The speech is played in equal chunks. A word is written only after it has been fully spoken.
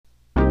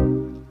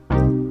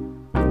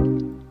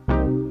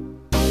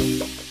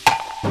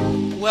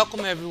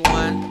welcome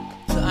everyone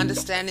to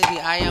Understanding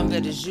the I Am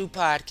That Is You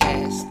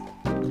podcast.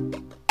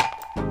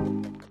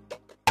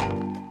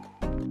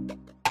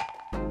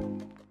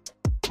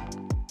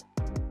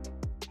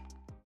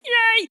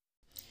 Yay!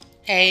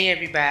 Hey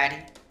everybody,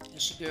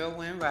 it's your girl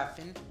Wynn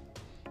Ruffin,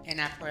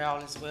 and I pray all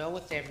is well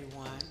with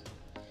everyone,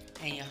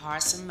 and your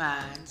hearts and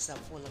minds are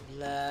full of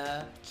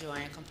love, joy,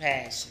 and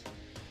compassion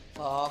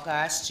for all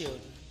God's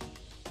children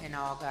and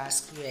all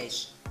God's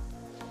creation.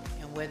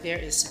 And where there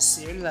is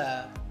sincere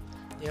love,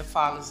 there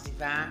follows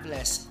divine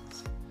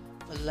blessings.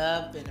 For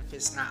love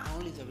benefits not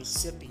only the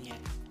recipient,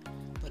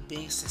 but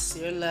being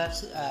sincere love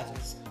to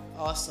others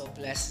also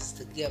blesses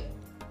the giver,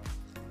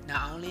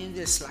 not only in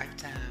this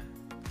lifetime,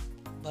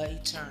 but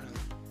eternally.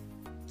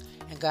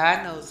 And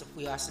God knows if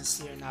we are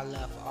sincere in our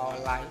love for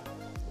all life,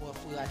 or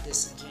if we are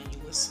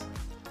disingenuous.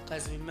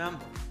 Because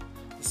remember,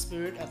 the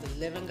Spirit of the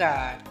living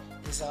God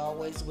is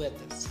always with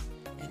us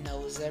and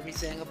knows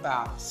everything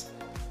about us.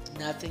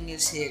 Nothing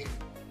is hidden.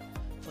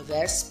 For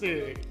that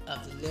Spirit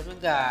of the living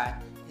God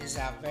is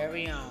our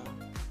very own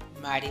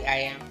mighty I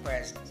Am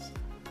presence.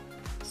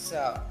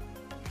 So,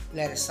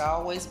 let us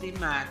always be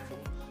mindful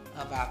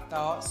of our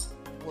thoughts,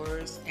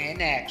 words,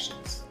 and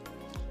actions.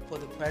 For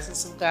the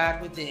presence of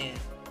God within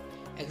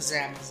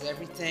examines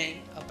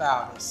everything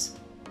about us.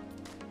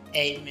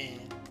 Amen.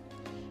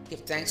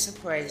 Give thanks and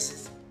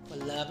praises for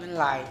love and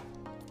life.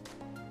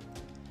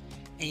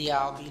 And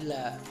y'all be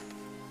loved.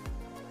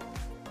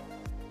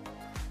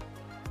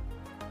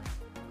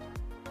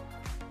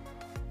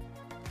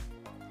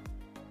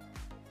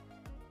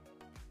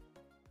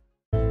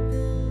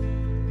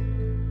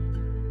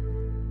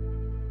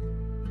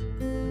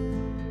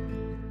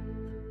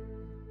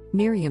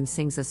 Miriam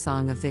sings a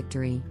song of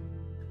victory.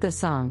 The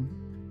song.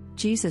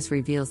 Jesus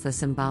reveals the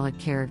symbolic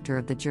character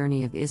of the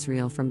journey of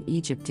Israel from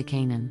Egypt to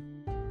Canaan.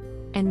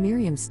 And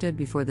Miriam stood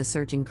before the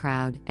surging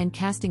crowd, and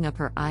casting up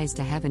her eyes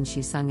to heaven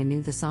she sung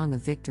anew the song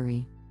of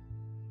victory.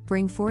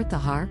 Bring forth the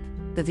harp,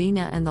 the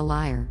vina and the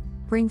lyre,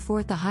 bring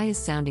forth the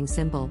highest sounding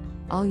cymbal,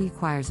 all ye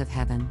choirs of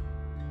heaven.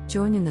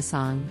 Join in the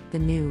song, the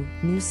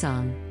new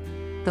song.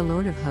 The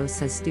Lord of hosts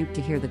has stooped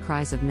to hear the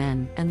cries of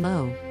men, and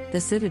lo, the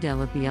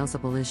citadel of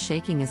Beelzebul is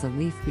shaking as a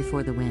leaf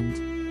before the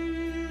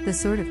wind. The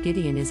sword of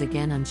Gideon is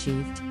again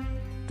unsheathed.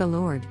 The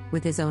Lord,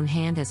 with his own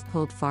hand, has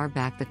pulled far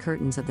back the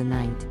curtains of the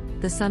night.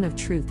 The Sun of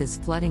Truth is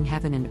flooding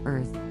heaven and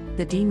earth.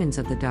 The demons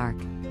of the dark,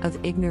 of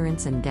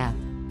ignorance and death,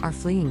 are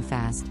fleeing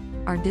fast,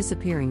 are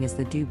disappearing as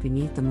the dew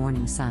beneath the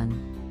morning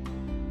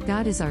sun.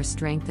 God is our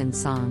strength and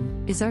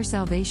song, is our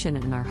salvation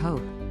and our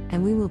hope,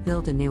 and we will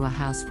build anew a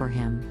house for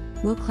him.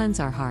 We'll cleanse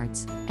our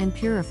hearts, and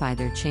purify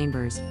their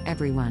chambers,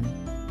 everyone.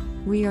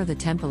 We are the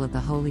temple of the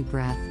holy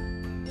breath.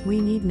 We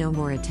need no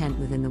more a tent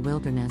within the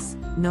wilderness,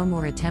 no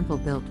more a temple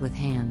built with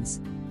hands.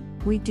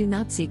 We do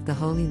not seek the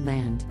Holy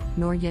Land,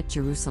 nor yet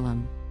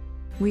Jerusalem.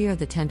 We are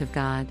the tent of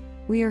God,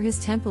 we are his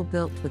temple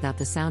built without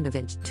the sound of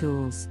edged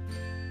tools.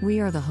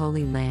 We are the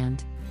Holy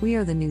Land, we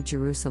are the New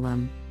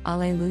Jerusalem,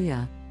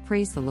 Alleluia,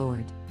 praise the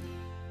Lord.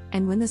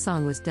 And when the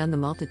song was done the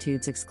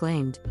multitudes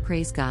exclaimed,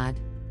 Praise God.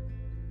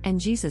 And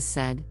Jesus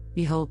said,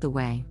 Behold the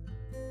way.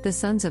 The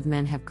sons of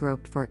men have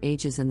groped for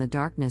ages in the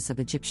darkness of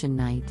Egyptian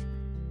night.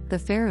 The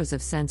pharaohs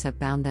of sense have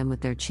bound them with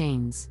their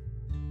chains.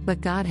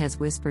 But God has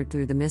whispered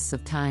through the mists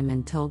of time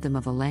and told them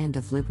of a land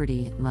of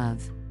liberty and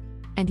love.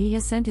 And he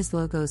has sent his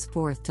Logos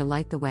forth to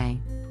light the way.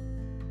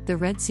 The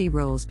Red Sea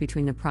rolls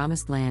between the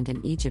promised land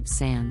and Egypt's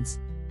sands.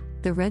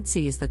 The Red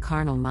Sea is the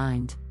carnal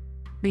mind.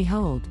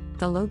 Behold,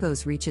 the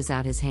Logos reaches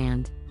out his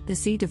hand, the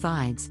sea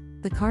divides,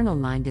 the carnal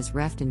mind is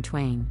reft in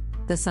twain,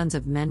 the sons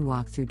of men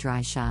walk through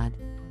dry shod.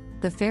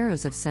 The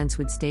pharaohs of sense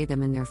would stay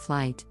them in their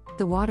flight,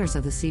 the waters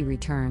of the sea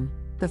return,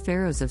 the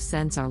pharaohs of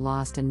sense are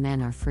lost and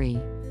men are free.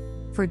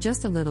 For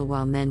just a little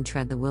while men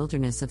tread the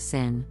wilderness of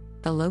sin,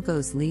 the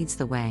Logos leads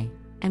the way,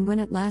 and when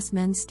at last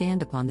men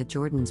stand upon the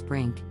Jordan's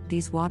brink,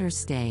 these waters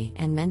stay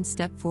and men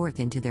step forth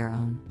into their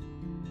own.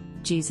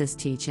 Jesus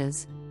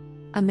teaches.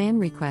 A man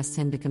requests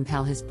him to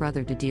compel his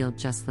brother to deal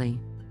justly.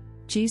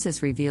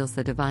 Jesus reveals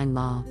the divine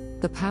law,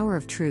 the power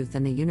of truth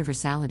and the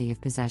universality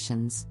of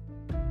possessions.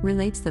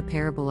 Relates the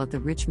parable of the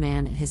rich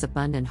man and his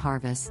abundant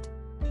harvest.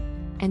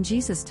 And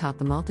Jesus taught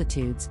the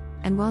multitudes,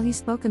 and while he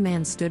spoke a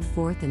man stood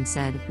forth and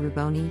said,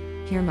 Rabboni,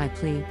 hear my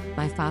plea,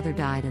 my father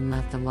died and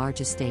left a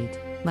large estate,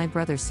 my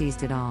brother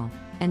seized it all,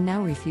 and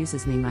now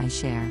refuses me my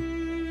share.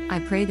 I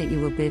pray that you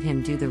will bid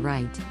him do the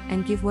right,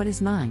 and give what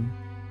is mine.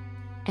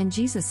 And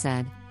Jesus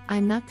said, I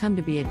am not come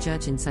to be a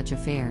judge in such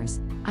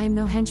affairs, I am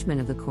no henchman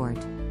of the court.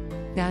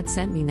 God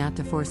sent me not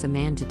to force a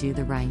man to do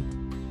the right.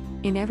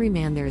 In every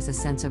man there is a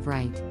sense of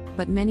right,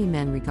 but many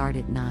men regard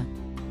it not.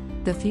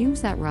 The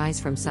fumes that rise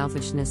from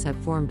selfishness have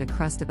formed a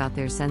crust about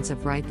their sense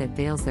of right that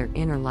veils their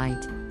inner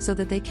light, so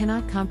that they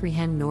cannot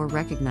comprehend nor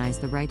recognize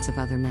the rights of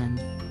other men.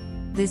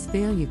 This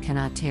veil you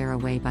cannot tear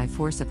away by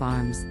force of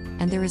arms,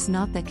 and there is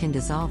naught that can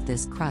dissolve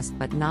this crust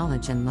but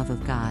knowledge and love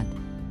of God.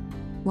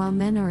 While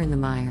men are in the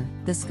mire,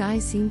 the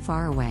skies seem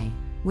far away.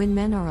 When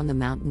men are on the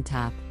mountain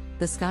top,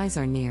 the skies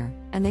are near,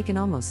 and they can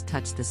almost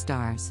touch the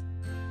stars.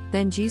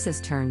 Then Jesus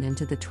turned, and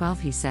to the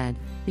 12 he said,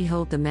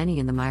 Behold the many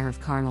in the mire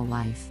of carnal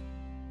life.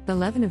 The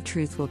leaven of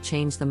truth will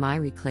change the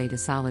miry clay to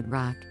solid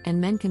rock,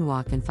 and men can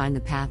walk and find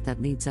the path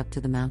that leads up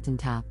to the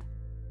mountaintop.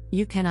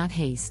 You cannot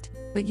haste,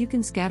 but you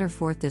can scatter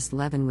forth this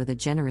leaven with a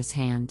generous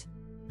hand.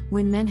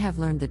 When men have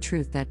learned the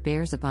truth that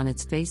bears upon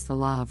its face the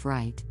law of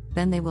right,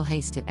 then they will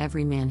haste to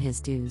every man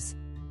his dues.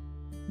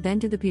 Then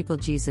to the people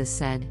Jesus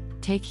said,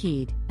 Take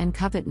heed, and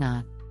covet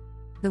not.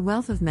 The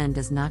wealth of men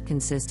does not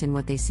consist in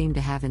what they seem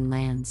to have in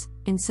lands,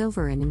 in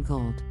silver and in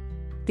gold.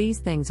 These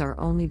things are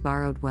only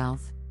borrowed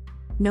wealth.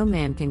 No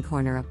man can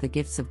corner up the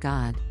gifts of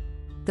God.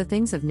 The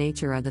things of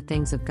nature are the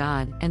things of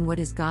God, and what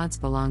is God's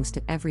belongs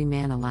to every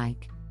man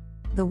alike.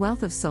 The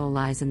wealth of soul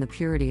lies in the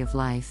purity of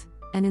life,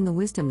 and in the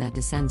wisdom that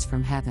descends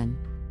from heaven.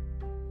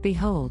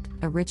 Behold,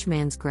 a rich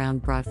man's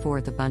ground brought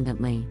forth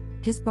abundantly,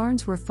 his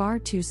barns were far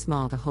too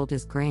small to hold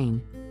his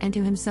grain, and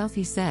to himself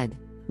he said,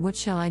 What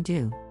shall I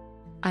do?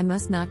 I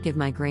must not give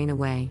my grain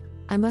away,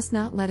 I must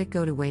not let it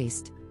go to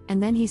waste.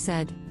 And then he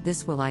said,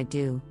 This will I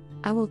do,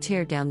 I will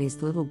tear down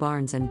these little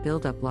barns and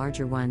build up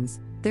larger ones,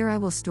 there I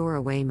will store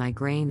away my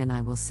grain, and I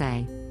will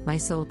say, My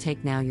soul,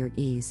 take now your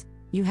ease,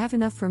 you have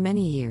enough for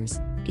many years,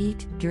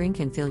 eat, drink,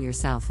 and fill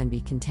yourself and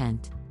be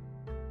content.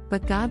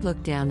 But God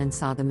looked down and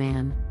saw the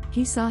man,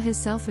 he saw his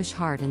selfish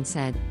heart and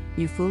said,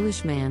 You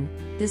foolish man,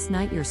 this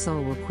night your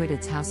soul will quit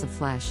its house of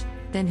flesh,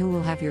 then who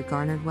will have your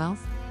garnered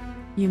wealth?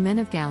 You men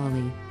of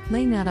Galilee,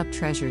 lay not up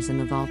treasures in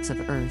the vaults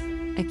of earth,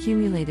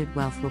 accumulated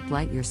wealth will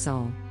blight your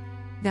soul.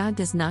 God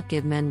does not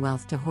give men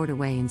wealth to hoard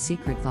away in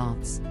secret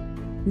vaults.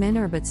 Men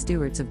are but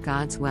stewards of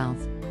God's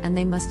wealth, and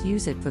they must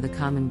use it for the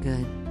common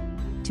good.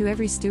 To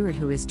every steward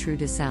who is true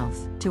to self,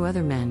 to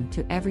other men,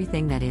 to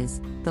everything that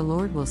is, the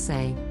Lord will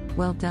say,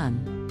 Well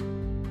done.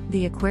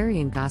 The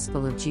Aquarian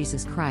Gospel of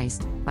Jesus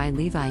Christ, by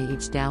Levi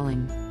H.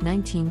 Dowling,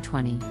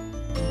 1920.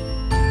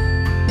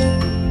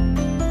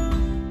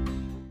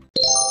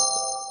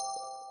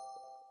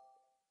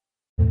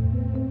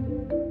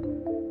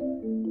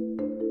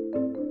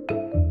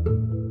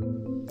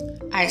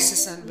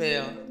 Isis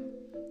Unveiled,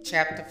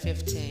 Chapter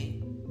 15.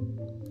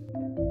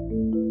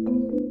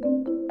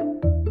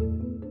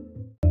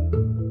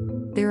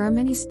 There are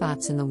many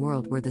spots in the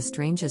world where the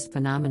strangest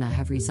phenomena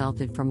have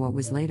resulted from what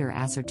was later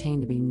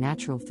ascertained to be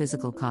natural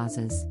physical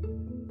causes.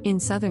 In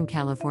Southern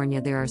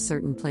California, there are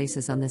certain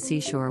places on the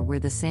seashore where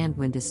the sand,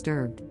 when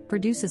disturbed,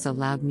 produces a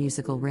loud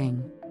musical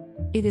ring.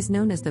 It is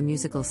known as the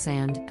musical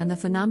sand, and the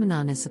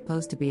phenomenon is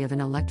supposed to be of an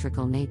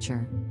electrical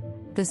nature.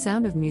 The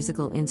sound of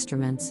musical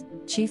instruments,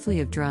 chiefly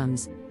of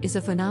drums, is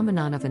a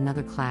phenomenon of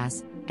another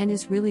class, and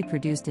is really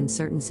produced in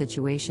certain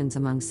situations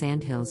among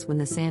sandhills when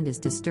the sand is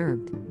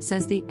disturbed,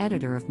 says the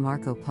editor of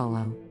Marco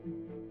Polo.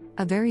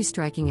 A very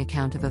striking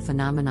account of a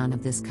phenomenon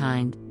of this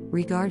kind,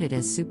 regarded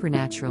as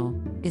supernatural,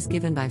 is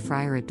given by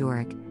Friar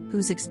Adoric,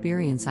 whose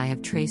experience I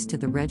have traced to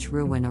the Rej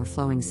Ruin or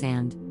flowing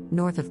sand,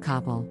 north of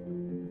Kabul.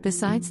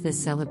 Besides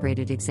this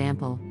celebrated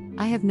example,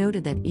 I have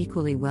noted that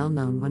equally well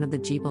known one of the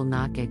Jebel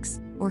Nakiks,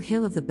 or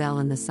Hill of the Bell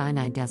in the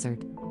Sinai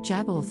Desert,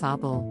 Jabal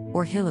Fabul,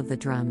 or Hill of the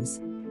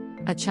Drums.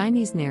 A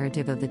Chinese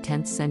narrative of the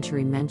 10th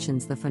century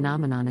mentions the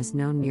phenomenon as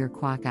known near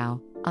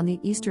Kwakao, on the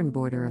eastern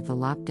border of the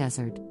Lop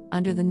Desert,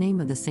 under the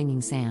name of the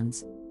Singing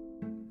Sands.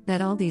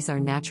 That all these are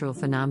natural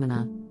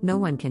phenomena, no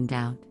one can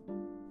doubt.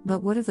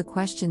 But what of the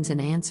questions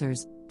and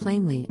answers,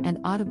 plainly and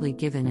audibly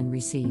given and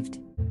received?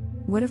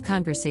 What of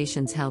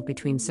conversations held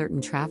between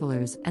certain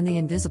travelers and the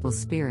invisible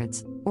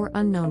spirits, or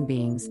unknown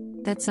beings,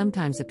 that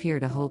sometimes appear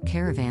to hold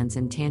caravans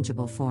in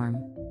tangible form?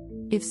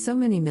 If so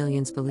many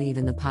millions believe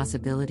in the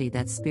possibility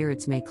that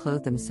spirits may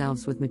clothe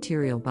themselves with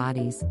material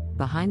bodies,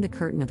 behind the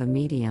curtain of a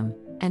medium,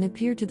 and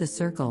appear to the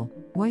circle,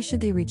 why should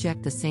they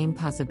reject the same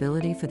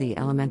possibility for the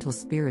elemental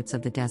spirits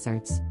of the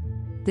deserts?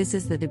 This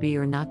is the to be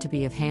or not to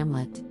be of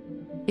Hamlet.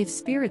 If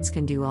spirits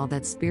can do all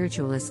that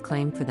spiritualists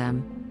claim for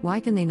them, why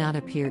can they not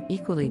appear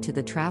equally to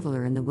the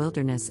traveler in the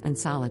wilderness and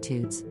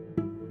solitudes?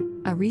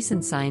 A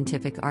recent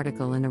scientific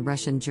article in a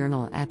Russian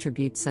journal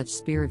attributes such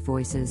spirit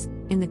voices,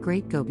 in the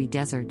Great Gobi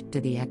Desert,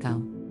 to the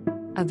echo.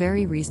 A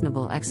very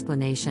reasonable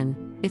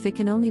explanation, if it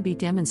can only be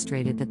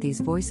demonstrated that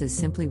these voices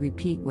simply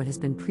repeat what has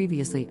been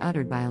previously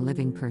uttered by a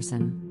living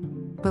person.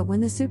 But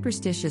when the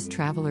superstitious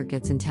traveler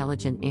gets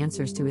intelligent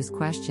answers to his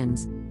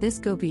questions, this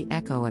Gobi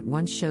echo at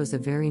once shows a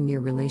very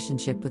near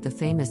relationship with the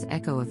famous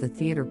echo of the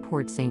Theatre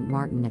Porte Saint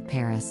Martin at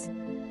Paris.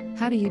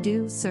 "How do you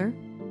do, sir?"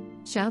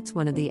 shouts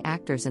one of the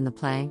actors in the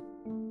play.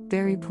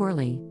 "Very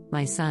poorly,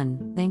 my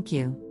son, thank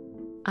you.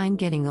 I'm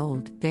getting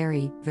old,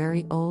 very,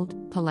 very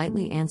old,"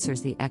 politely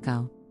answers the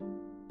echo.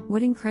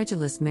 What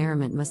incredulous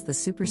merriment must the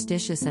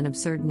superstitious and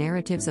absurd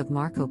narratives of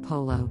Marco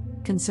Polo,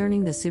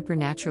 concerning the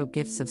supernatural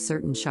gifts of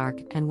certain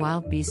shark and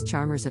wild beast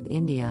charmers of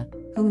India,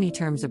 whom he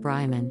terms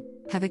Abrahman,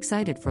 have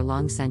excited for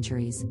long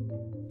centuries.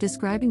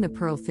 Describing the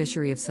pearl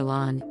fishery of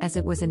Ceylon as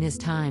it was in his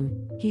time,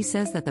 he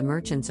says that the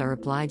merchants are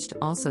obliged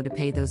also to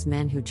pay those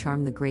men who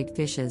charm the great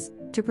fishes,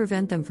 to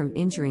prevent them from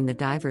injuring the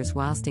divers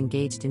whilst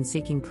engaged in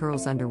seeking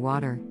pearls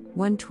underwater,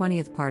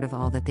 1/20th part of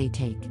all that they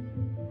take.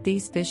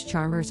 These fish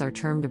charmers are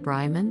termed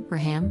Abrahman,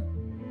 Raham?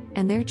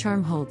 And their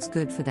charm holds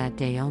good for that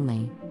day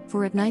only,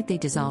 for at night they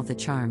dissolve the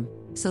charm,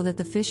 so that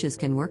the fishes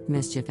can work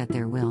mischief at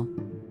their will.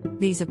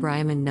 These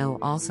Abraiaman know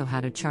also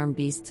how to charm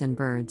beasts and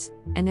birds,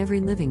 and every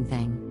living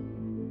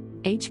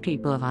thing. H.P.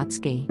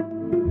 Blavatsky.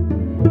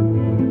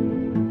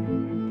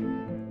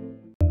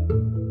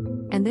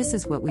 And this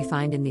is what we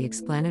find in the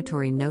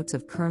explanatory notes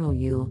of Colonel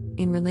Yule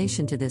in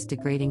relation to this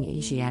degrading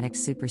Asiatic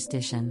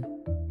superstition.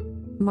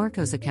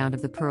 Marco's account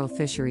of the pearl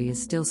fishery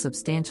is still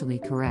substantially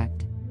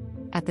correct.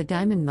 At the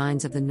diamond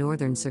mines of the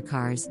northern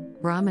Sarkars,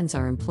 Brahmins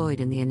are employed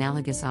in the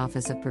analogous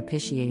office of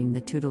propitiating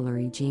the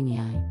tutelary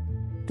genii.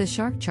 The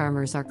shark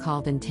charmers are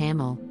called in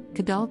Tamil,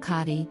 Kadal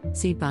Kadi,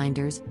 sea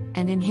binders,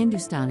 and in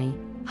Hindustani,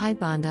 Hai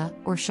Banda,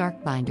 or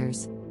shark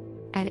binders.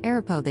 At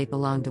Arapo they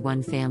belong to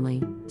one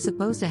family,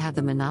 supposed to have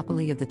the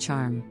monopoly of the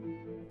charm.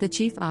 The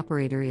chief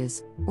operator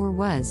is, or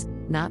was,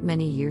 not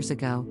many years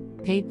ago,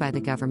 paid by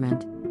the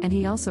government, and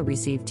he also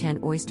received 10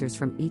 oysters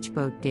from each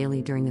boat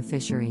daily during the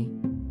fishery.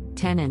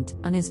 Tenant,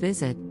 on his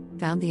visit,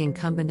 found the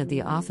incumbent of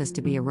the office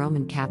to be a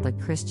Roman Catholic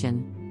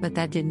Christian, but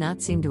that did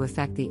not seem to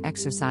affect the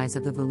exercise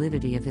of the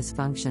validity of his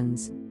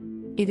functions.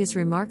 It is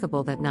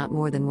remarkable that not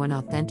more than one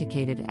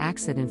authenticated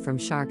accident from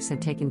sharks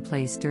had taken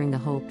place during the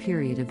whole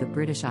period of the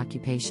British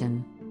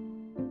occupation.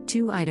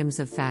 2 items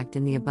of fact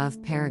in the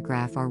above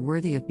paragraph are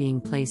worthy of being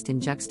placed in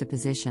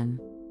juxtaposition.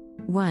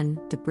 1.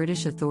 The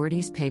British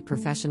authorities pay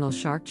professional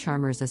shark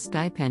charmers a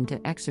stipend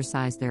to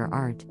exercise their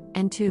art,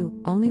 and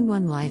 2. Only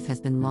one life has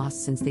been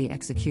lost since the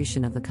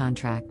execution of the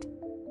contract.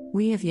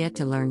 We have yet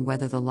to learn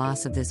whether the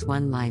loss of this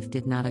one life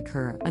did not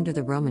occur under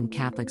the Roman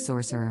Catholic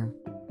sorcerer.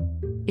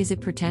 Is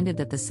it pretended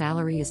that the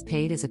salary is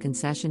paid as a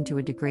concession to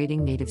a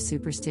degrading native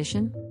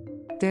superstition?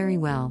 Very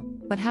well,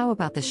 but how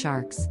about the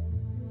sharks?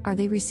 Are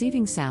they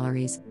receiving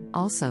salaries,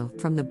 also,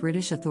 from the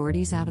British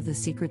authorities out of the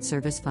Secret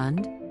Service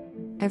Fund?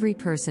 Every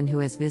person who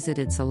has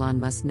visited Ceylon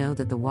must know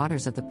that the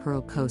waters of the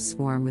Pearl Coast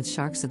swarm with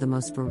sharks of the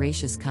most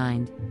voracious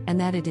kind, and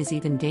that it is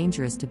even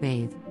dangerous to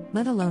bathe,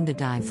 let alone to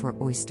dive for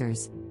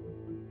oysters.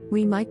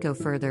 We might go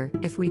further,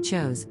 if we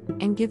chose,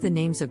 and give the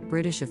names of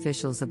British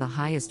officials of the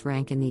highest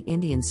rank in the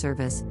Indian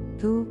service,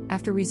 who,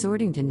 after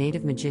resorting to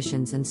native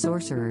magicians and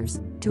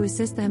sorcerers, to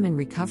assist them in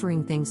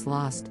recovering things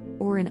lost,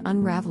 or in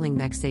unraveling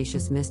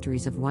vexatious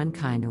mysteries of one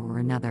kind or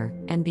another,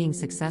 and being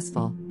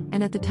successful,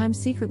 and at the time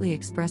secretly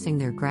expressing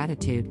their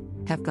gratitude,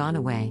 have gone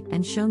away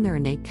and shown their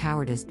innate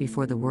cowardice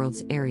before the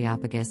world's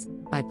Areopagus,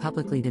 by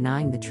publicly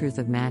denying the truth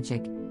of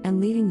magic,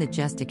 and leading the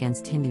just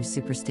against Hindu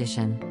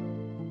superstition.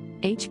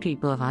 H.P.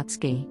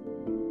 Blavatsky.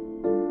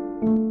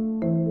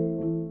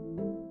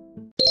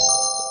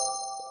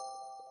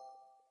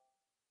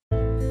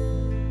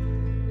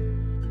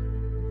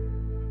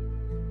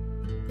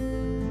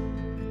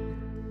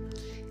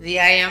 The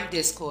I Am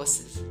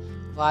Discourses,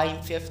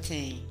 Volume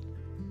 15.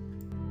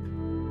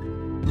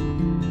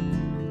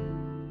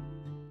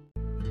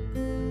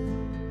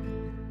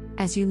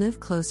 As you live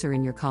closer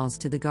in your calls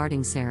to the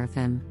guarding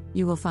seraphim,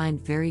 you will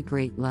find very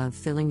great love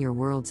filling your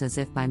worlds as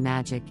if by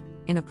magic,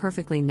 in a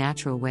perfectly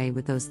natural way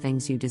with those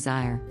things you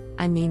desire,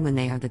 I mean when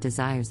they are the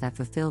desires that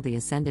fulfill the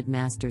Ascended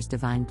Master's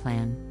divine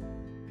plan.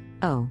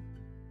 Oh!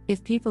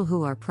 If people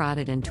who are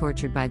prodded and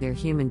tortured by their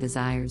human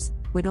desires,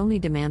 would only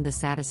demand the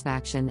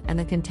satisfaction and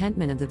the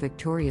contentment of the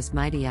victorious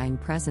mighty I Am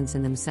Presence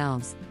in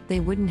themselves, they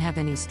wouldn't have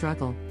any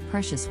struggle,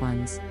 precious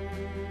ones.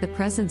 The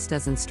Presence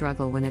doesn't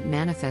struggle when it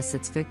manifests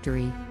its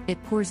victory,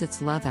 it pours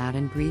its love out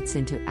and breathes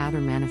into outer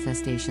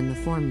manifestation the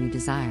form you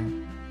desire.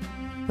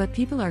 But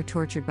people are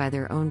tortured by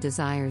their own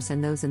desires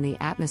and those in the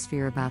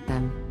atmosphere about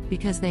them,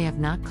 because they have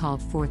not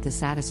called forth the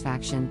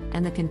satisfaction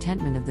and the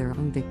contentment of their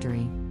own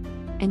victory.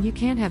 And you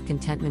can't have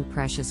contentment,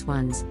 precious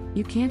ones,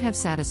 you can't have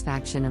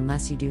satisfaction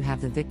unless you do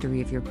have the victory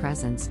of your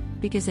presence,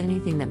 because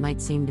anything that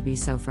might seem to be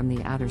so from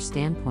the outer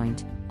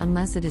standpoint,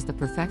 unless it is the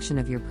perfection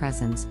of your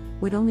presence,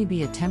 would only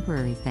be a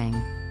temporary thing,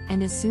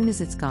 and as soon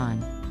as it's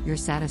gone, your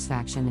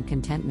satisfaction and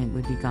contentment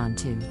would be gone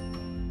too.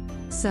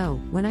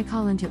 So, when I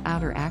call into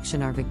outer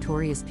action our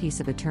victorious peace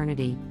of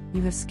eternity,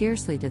 you have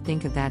scarcely to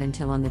think of that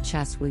until on the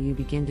chest will you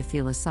begin to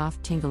feel a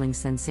soft tingling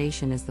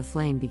sensation as the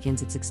flame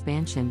begins its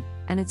expansion,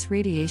 and its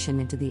radiation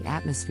into the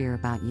atmosphere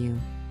about you,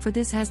 for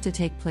this has to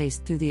take place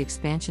through the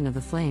expansion of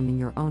the flame in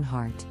your own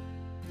heart.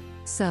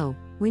 So,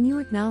 when you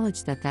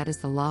acknowledge that that is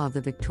the law of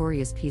the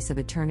victorious peace of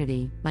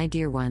eternity, my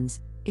dear ones,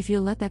 if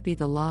you'll let that be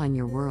the law in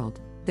your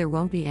world, there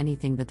won't be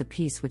anything but the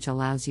peace which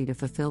allows you to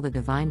fulfill the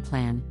divine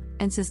plan,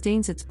 and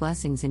sustains its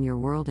blessings in your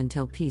world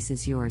until peace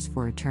is yours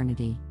for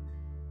eternity.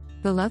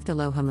 Beloved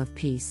Elohim of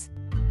peace.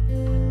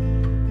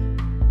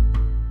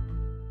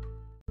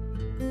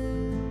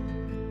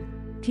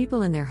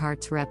 People in their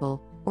hearts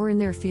rebel, or in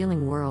their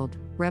feeling world,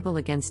 rebel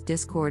against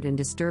discord and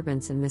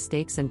disturbance and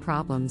mistakes and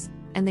problems,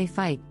 and they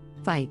fight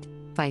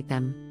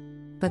them.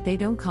 But they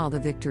don't call the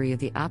victory of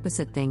the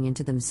opposite thing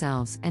into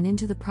themselves and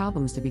into the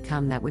problems to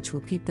become that which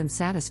will keep them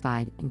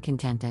satisfied and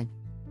contented.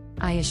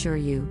 I assure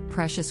you,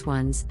 precious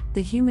ones,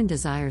 the human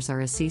desires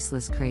are a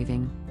ceaseless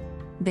craving.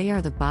 They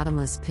are the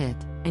bottomless pit,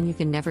 and you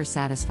can never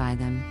satisfy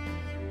them.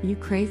 You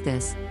crave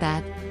this,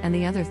 that, and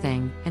the other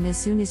thing, and as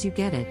soon as you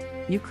get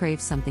it, you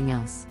crave something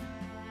else.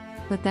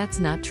 But that's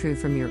not true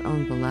from your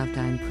own beloved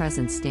I am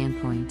present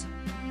standpoint.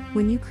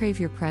 When you crave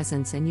your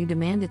presence and you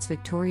demand its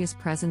victorious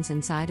presence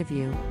inside of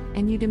you,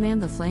 and you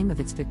demand the flame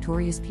of its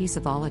victorious peace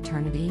of all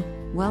eternity,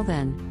 well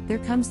then, there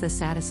comes the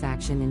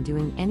satisfaction in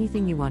doing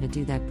anything you want to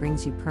do that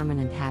brings you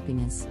permanent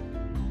happiness.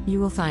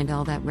 You will find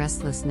all that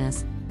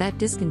restlessness, that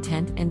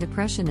discontent and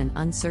depression and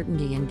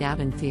uncertainty and doubt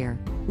and fear,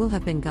 will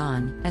have been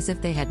gone, as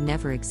if they had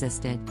never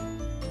existed.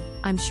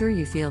 I'm sure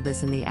you feel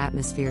this in the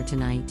atmosphere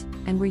tonight,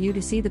 and were you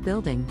to see the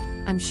building,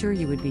 I'm sure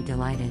you would be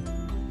delighted.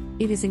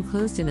 It is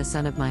enclosed in a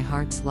sun of my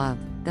heart's love,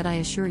 that I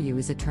assure you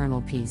is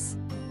eternal peace.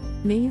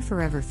 May you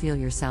forever feel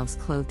yourselves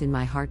clothed in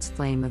my heart's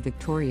flame of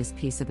victorious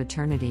peace of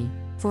eternity,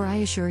 for I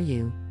assure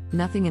you,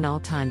 nothing in all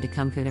time to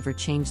come could ever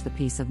change the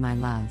peace of my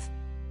love.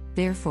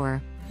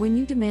 Therefore, when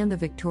you demand the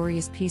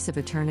victorious peace of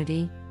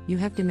eternity, you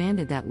have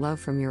demanded that love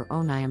from your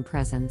own I am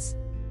presence.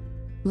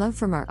 Love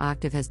from our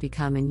octave has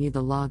become in you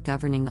the law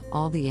governing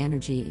all the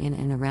energy in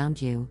and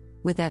around you,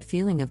 with that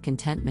feeling of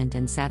contentment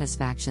and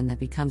satisfaction that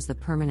becomes the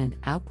permanent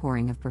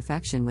outpouring of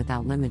perfection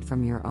without limit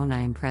from your own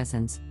I am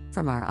presence,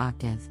 from our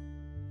octave.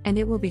 And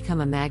it will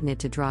become a magnet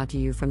to draw to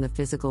you from the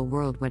physical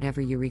world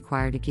whatever you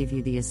require to give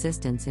you the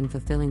assistance in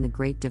fulfilling the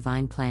great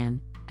divine plan,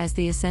 as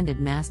the ascended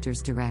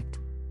masters direct.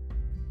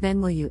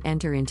 Then will you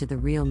enter into the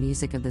real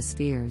music of the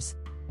spheres.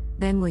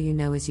 Then will you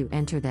know as you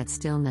enter that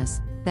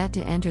stillness, that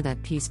to enter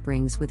that peace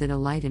brings with it a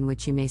light in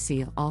which you may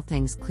see all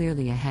things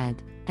clearly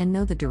ahead, and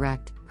know the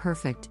direct,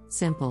 perfect,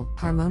 simple,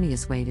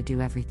 harmonious way to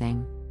do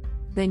everything.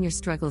 Then your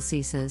struggle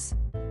ceases.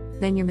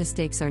 Then your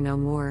mistakes are no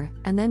more,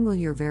 and then will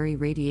your very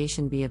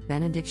radiation be a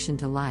benediction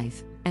to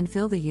life, and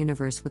fill the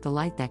universe with a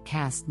light that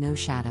casts no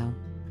shadow.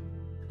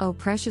 Oh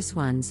precious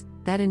ones,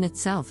 that in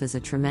itself is a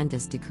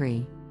tremendous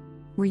decree.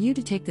 Were you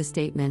to take the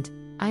statement,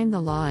 I am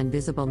the law and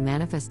visible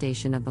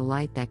manifestation of the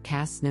light that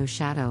casts no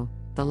shadow,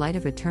 the light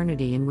of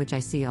eternity in which I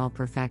see all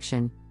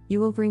perfection, you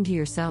will bring to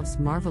yourselves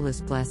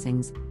marvelous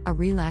blessings, a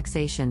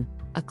relaxation,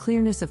 a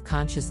clearness of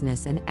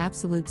consciousness and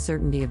absolute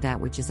certainty of that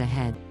which is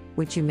ahead,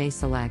 which you may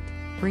select,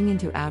 bring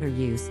into outer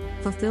use,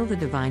 fulfill the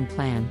divine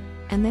plan,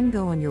 and then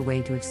go on your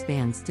way to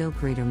expand still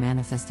greater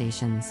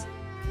manifestations.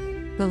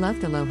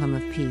 Beloved Elohim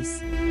of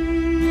peace.